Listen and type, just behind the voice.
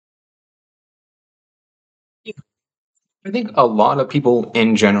I think a lot of people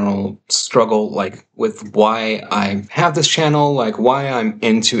in general struggle like with why I have this channel, like why I'm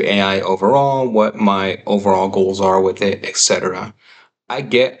into AI overall, what my overall goals are with it, etc. I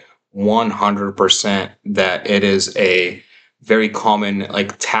get 100% that it is a very common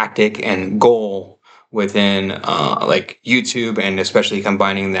like tactic and goal within like YouTube, and especially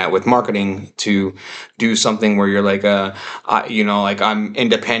combining that with marketing to do something where you're like like I'm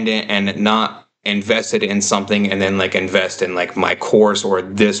independent and not invested in something, and then like invest in like my course or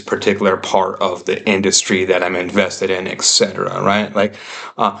this particular part of the industry that I'm invested in, etc. Right? Like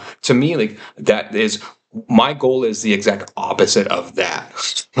to me, like that is my goal is the exact opposite of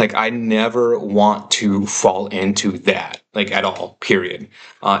that. Like I never want to fall into that, like at all, period.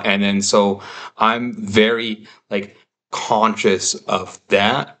 And then so I'm very like conscious of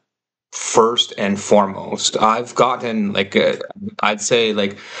that first and foremost. I've gotten like I'd say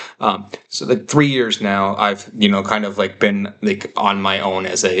like so like 3 years now. I've kind of like been like on my own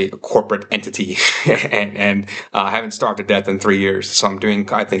as a corporate entity, and I haven't starved to death in 3 years. So I'm doing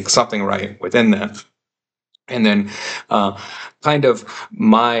I think something right within that. And then, uh, kind of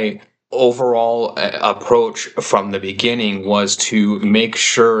my overall approach from the beginning was to make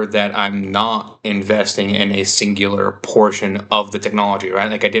sure that I'm not investing in a singular portion of the technology,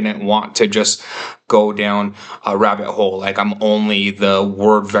 right? Like I didn't want to just go down a rabbit hole. Like I'm only the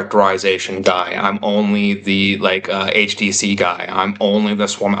word vectorization guy. I'm only the like HDC guy. I'm only the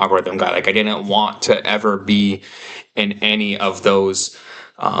swarm algorithm guy. Like I didn't want to ever be in any of those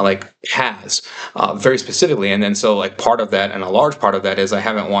like has very specifically. And then so like part of that, and a large part of that, is I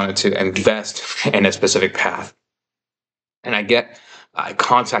haven't wanted to invest in a specific path. And I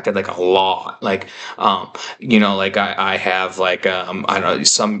contacted like a lot, like like I have like I don't know,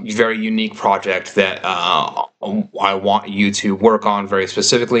 some very unique project that I want you to work on very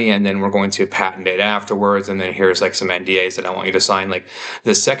specifically, and then we're going to patent it afterwards, and then here's like some NDAs that I want you to sign. Like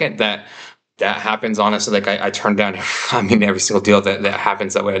the second that happens, honestly, like I turn down I mean every single deal that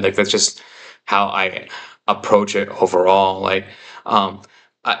happens that way. Like that's just how I approach it overall. Like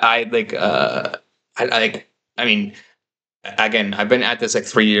I like I mean, again, I've been at this like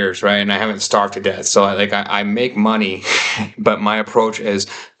 3 years, right? And I haven't starved to death. So I make money, but my approach is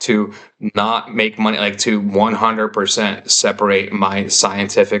to not make money, like to 100% separate my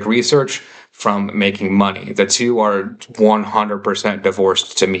scientific research from making money. The two are 100%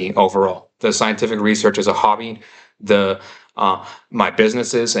 divorced to me overall. The scientific research is a hobby. The my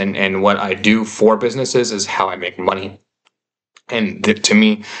businesses and what I do for businesses is how I make money. And to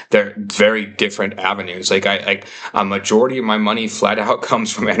me, they're very different avenues. Like like a majority of my money flat out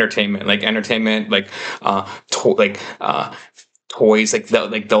comes from entertainment, like like toys,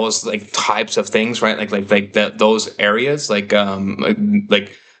 like those like types of things, right? Those areas, like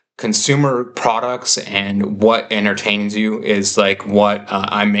consumer products, and what entertains you is like what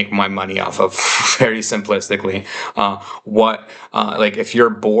I make my money off of. Very simplistically, what like if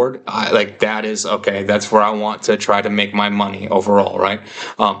you're bored, like that is okay. That's where I want to try to make my money overall, right?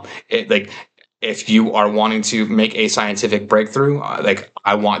 It like if you are wanting to make a scientific breakthrough, like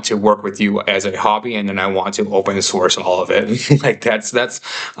I want to work with you as a hobby, and then I want to open source all of it. Like that's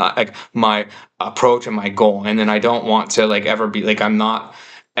like my approach and my goal. And then I don't want to like ever be like I'm not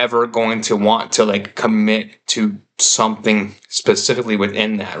ever going to want to like commit to something specifically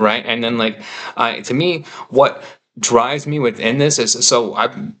within that, right? And then like to me, what drives me within this is, so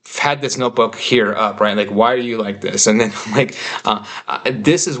I've had this notebook here up, right? Like why are you like this? And then like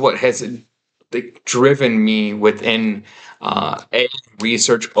this is what has like driven me within a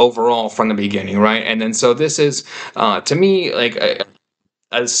research overall from the beginning, right? And then so this is to me like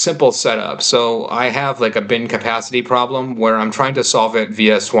a simple setup. So I have like a bin capacity problem where I'm trying to solve it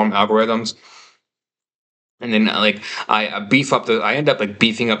via swarm algorithms. And then like I end up like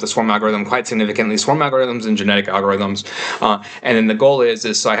beefing up the swarm algorithm quite significantly. Swarm algorithms and genetic algorithms. And then the goal is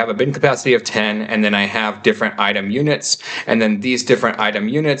so I have a bin capacity of 10, and then I have different item units. And then these different item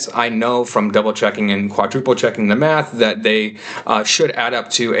units, I know from double checking and quadruple checking the math that they should add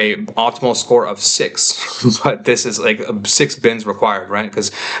up to a optimal score of 6. But this is like 6 bins required, right? Because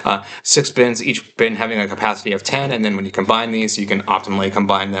 6 bins, each bin having a capacity of 10. And then when you combine these, you can optimally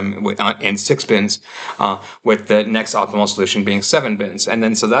combine them in 6 bins. With the next optimal solution being 7 bins. And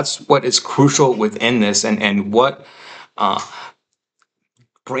then so that's what is crucial within this, and what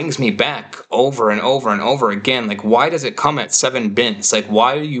brings me back over and over and over again. Like, why does it come at 7 bins? Like,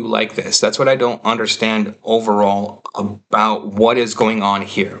 why are you like this? That's what I don't understand overall about what is going on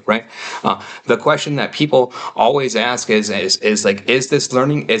here, right? The question that people always ask is like, is this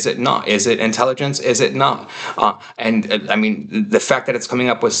learning? Is it not? Is it intelligence? Is it not? I mean, the fact that it's coming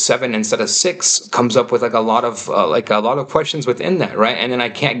up with 7 instead of 6 comes up with like a lot of questions within that, right? And then I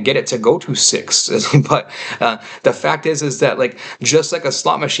can't get it to go to 6. But the fact is that, like, just like a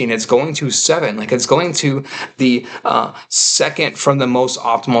slot machine, it's going to 7. Like, it's going to the second from the most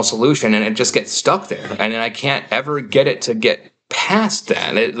optimal solution, and it just gets stuck there. And then I can't ever get it to get past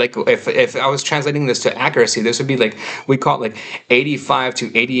that. Like, if I was translating this to accuracy, this would be like, we call it like 85 to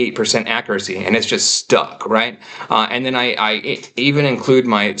 88% accuracy, and it's just stuck, right? And then I even include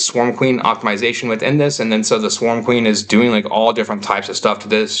my Swarm Queen optimization within this, and then so the Swarm Queen is doing like all different types of stuff to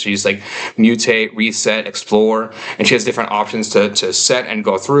this. She's like mutate, reset, explore, and she has different options to set and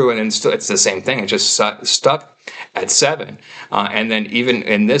go through, and then still it's the same thing. It's just stuck at 7. And then even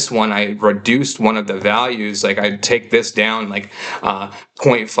in this one, I reduced one of the values. Like, I take this down like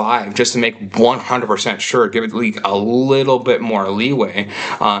 0.5 just to make 100% sure, give it a little bit more leeway.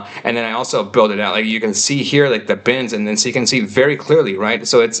 And then I also build it out. Like, you can see here, like the bins, and then so you can see very clearly, right?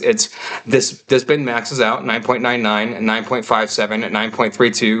 So it's this bin maxes out 9.99, 9.57,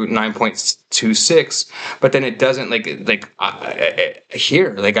 9.32, 9.26, but then it doesn't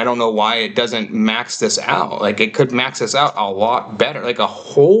here, like, I don't know why it doesn't max this out. Like, it could max this out a lot better, like a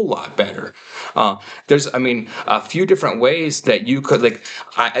whole lot better. There's, I mean, a few different ways that you could, like,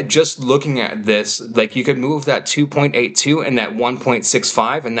 just looking at this, like, you could move that 2.82 and that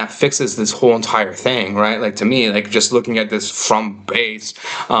 1.65, and that fixes this whole entire thing, right? Like, to me, like, just looking at this from base,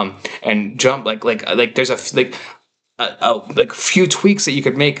 and jump, like there's like few tweaks that you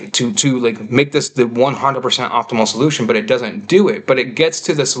could make to like make this the 100% optimal solution, but it doesn't do it, but it gets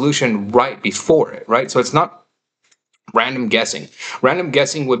to the solution right before it, right? So it's not random guessing. Random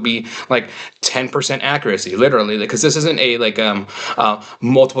guessing would be like 10% accuracy, literally, because this isn't a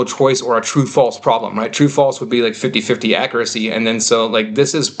multiple choice or a true false problem, right? True false would be like 50-50 accuracy, and then so like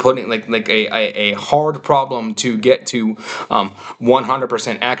this is putting like a hard problem to get to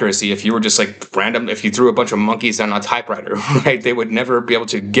 100% accuracy. If you were just like random, if you threw a bunch of monkeys on a typewriter, right, they would never be able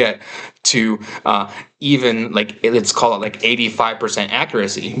to get to even like, let's call it like 85%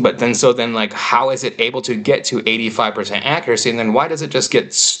 accuracy. But then like, how is it able to get to 85% accuracy? And then why does it just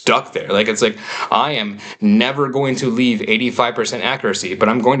get stuck there? Like, it's like, I am never going to leave 85% accuracy, but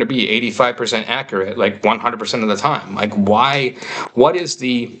I'm going to be 85% accurate like 100% of the time. Like, why? What is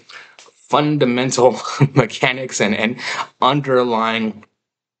the fundamental mechanics and underlying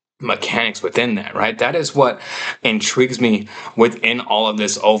mechanics within that, right? That is what intrigues me within all of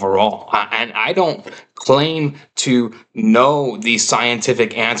this overall. And I don't claim to know the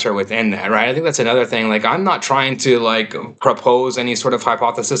scientific answer within that, right? I think that's another thing. Like, I'm not trying to like propose any sort of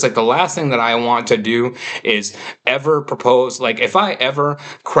hypothesis. Like, the last thing that I want to do is ever propose, like, if I ever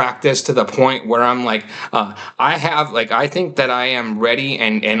crack this to the point where I'm like, I think that I am ready,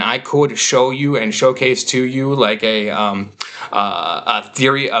 and I could show you and showcase to you like a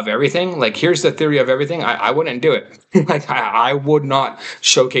theory of everything. Like, here's the theory of everything. I wouldn't do it. Like, I would not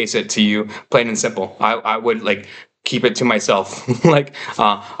showcase it to you, plain and simple. I would like keep it to myself. Like,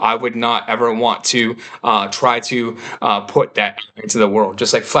 I would not ever want to try to put that into the world,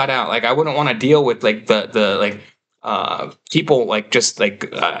 just like flat out. Like, I wouldn't want to deal with like the like people like just like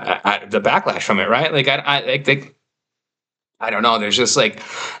the backlash from it, right? Like, I don't know. There's just like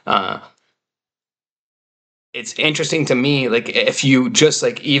it's interesting to me, like, if you just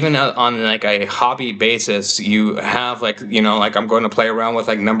like, even on like a hobby basis, you have like, you know, like, I'm going to play around with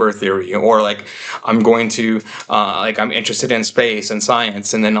like number theory, or like I'm going to like, I'm interested in space and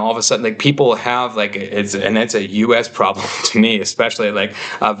science, and then all of a sudden like people have like, it's a US problem to me, especially like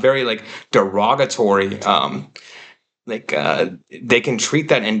very like derogatory they can treat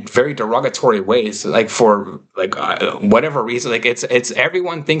that in very derogatory ways, like for like whatever reason. Like, it's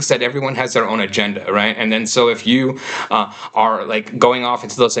everyone thinks that everyone has their own agenda, right? And then so if you are like going off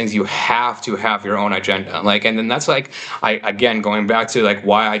into those things, you have to have your own agenda. Like, and then that's like, I again, going back to like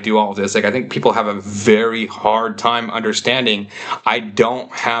why I do all of this. Like, I think people have a very hard time understanding I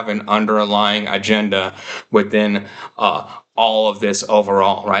don't have an underlying agenda within all of this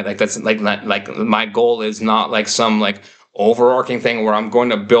overall, right? Like, that's like my goal is not like some like overarching thing where I'm going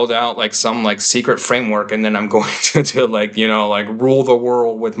to build out like some like secret framework, and then I'm going to like, you know, like rule the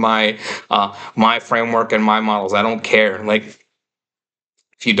world with my my framework and my models. I don't care. Like,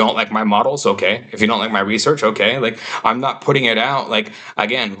 If you don't like my models, okay. If you don't like my research, okay. Like, I'm not putting it out, like,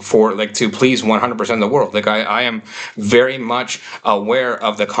 again, for like to please 100% of the world. Like, I am very much aware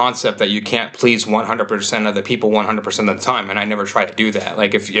of the concept that you can't please 100% of the people 100% of the time, and I never try to do that.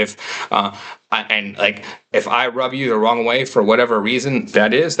 Like, if and like, if I rub you the wrong way for whatever reason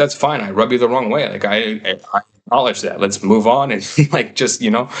that is, that's fine. I rub you the wrong way. Like, I acknowledge that. Let's move on and like, just,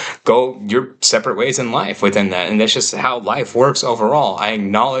 go your separate ways in life within that. And that's just how life works overall. I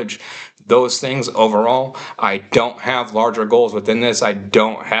acknowledge those things overall. I don't have larger goals within this. I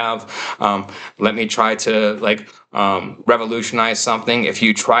don't have, let me try to like, revolutionize something. If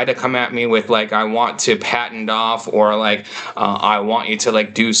you try to come at me with like, I want to patent off, or like, I want you to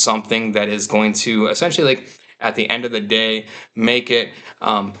like do something that is going to essentially, like, at the end of the day, make it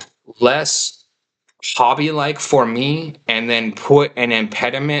less hobby like for me, and then put an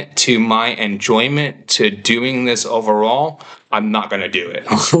impediment to my enjoyment to doing this overall, I'm not going to do it.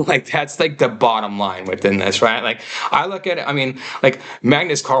 Like, that's like the bottom line within this, right? Like, I look at it, I mean, like,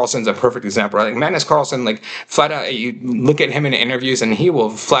 Magnus Carlsen's a perfect example, right? Like, Magnus Carlsen, like, flat out, you look at him in interviews and he will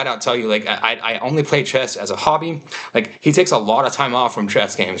flat out tell you, like, I only play chess as a hobby. Like, he takes a lot of time off from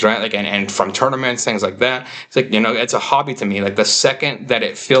chess games, right? Like, and from tournaments, things like that. It's like, it's a hobby to me. Like, the second that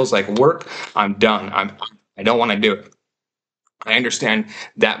it feels like work, I'm done. I don't want to do it. I understand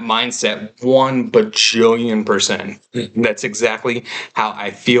that mindset 1 bajillion%. That's exactly how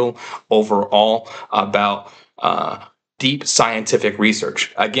I feel overall about deep scientific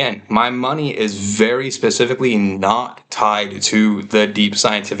research. Again, my money is very specifically not tied to the deep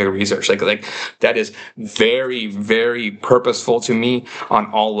scientific research. Like that is very, very purposeful to me on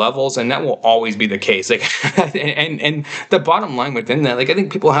all levels, and that will always be the case. Like, and the bottom line within that, like, I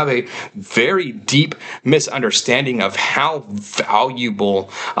think people have a very deep misunderstanding of how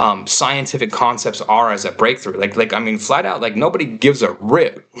valuable scientific concepts are as a breakthrough. Like I mean, flat out, like, nobody gives a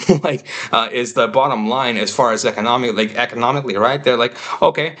rip. Like, is the bottom line as far as economically, right? They're like,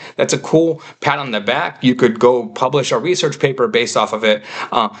 okay, that's a cool pat on the back. You could go publish a research paper based off of it.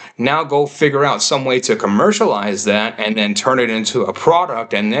 Now go figure out some way to commercialize that and then turn it into a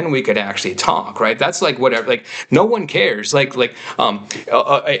product, and then we could actually talk, right? That's like whatever. Like, no one cares.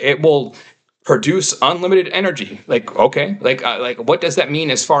 It will produce unlimited energy. Like, okay, like what does that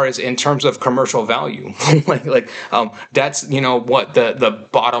mean as far as in terms of commercial value? That's what the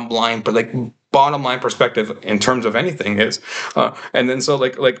bottom line, but like, bottom line perspective in terms of anything is, and then so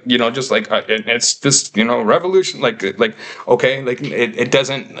just like it's this revolution, like okay, like it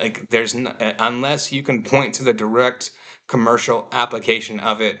doesn't, like, there's unless you can point to the direct commercial application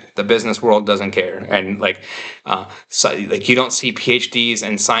of it, the business world doesn't care. And so, like, you don't see PhDs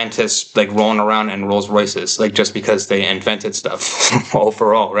and scientists like rolling around in Rolls Royces, like, just because they invented stuff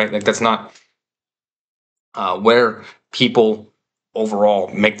overall, right? Like, that's not where people overall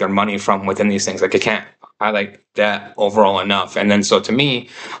make their money from within these things. Like, I can't highlight that overall enough. And then so to me,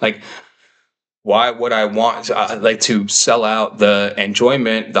 like, why would I want to sell out the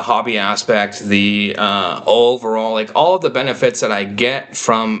enjoyment, the hobby aspect, the overall, like, all of the benefits that I get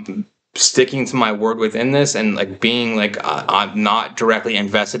from sticking to my word within this, and like being like I'm not directly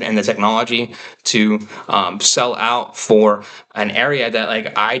invested in the technology, to sell out for an area that,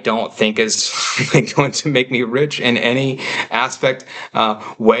 like, I don't think is like going to make me rich in any aspect,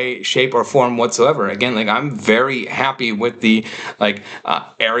 way, shape, or form whatsoever. Again, like, I'm very happy with the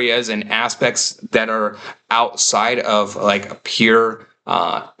areas and aspects that are outside of like pure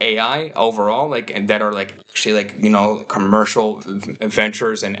AI overall, like, and that are like actually like commercial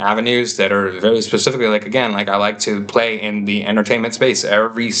ventures and avenues that are very specifically, like, again, like, I like to play in the entertainment space.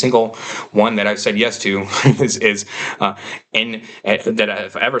 Every single one that I've said yes to is in that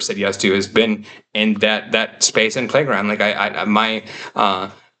I've ever said yes to has been in that space and playground. Like, my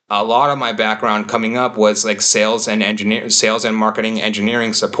a lot of my background coming up was like sales and marketing,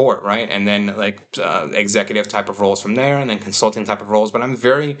 engineering support, right? And then like executive type of roles from there, and then consulting type of roles. But I'm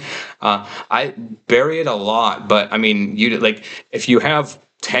very, I bury it a lot. But I mean, if you have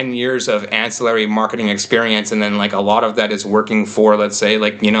 10 years of ancillary marketing experience, and then like a lot of that is working for, let's say,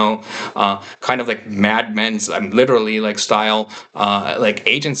 like, kind of like Mad Men's, literally like style, like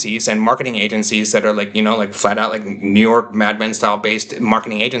agencies and marketing agencies that are like, like flat out like New York Mad Men style based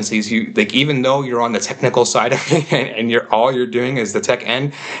marketing agencies. You like, even though you're on the technical side of it, and all you're doing is the tech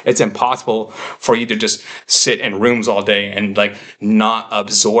end, it's impossible for you to just sit in rooms all day and like not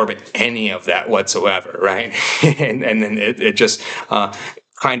absorb any of that whatsoever, right? and then it just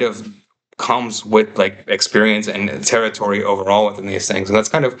kind of comes with like experience and territory overall within these things. And that's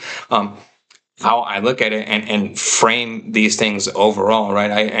kind of how I look at it and frame these things overall, right?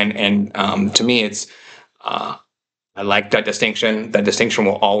 To me, it's I like that distinction. That distinction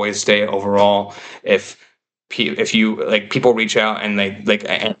will always stay overall. If if you like, people reach out and they like,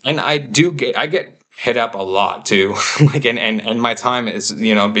 and I get hit up a lot too. Like, and my time is,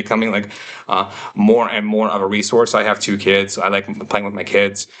 becoming like more and more of a resource. I have two kids. I like playing with my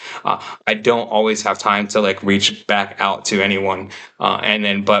kids. I don't always have time to like reach back out to anyone. And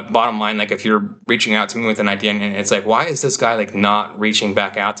then, but bottom line, like if you're reaching out to me with an idea and it's like, why is this guy like not reaching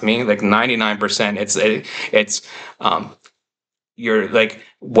back out to me? Like 99%, it's you're like,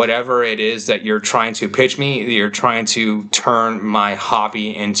 whatever it is that you're trying to pitch me, you're trying to turn my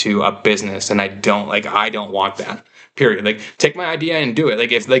hobby into a business, and I don't want that. Period. Like, take my idea and do it.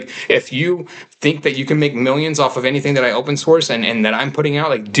 If you think that you can make millions off of anything that I open source and that I'm putting out,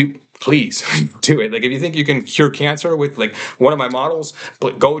 like, do please do it. Like, if you think you can cure cancer with like one of my models,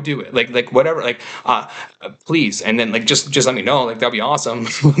 go do it. Like whatever. Like, please. And then like just let me know. Like, that'd be awesome.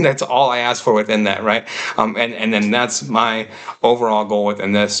 That's all I ask for within that, right? And then that's my overall goal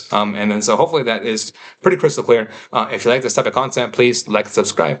within this. And then so hopefully that is pretty crystal clear. If you like this type of content, please like,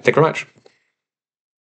 subscribe. Thank you very much.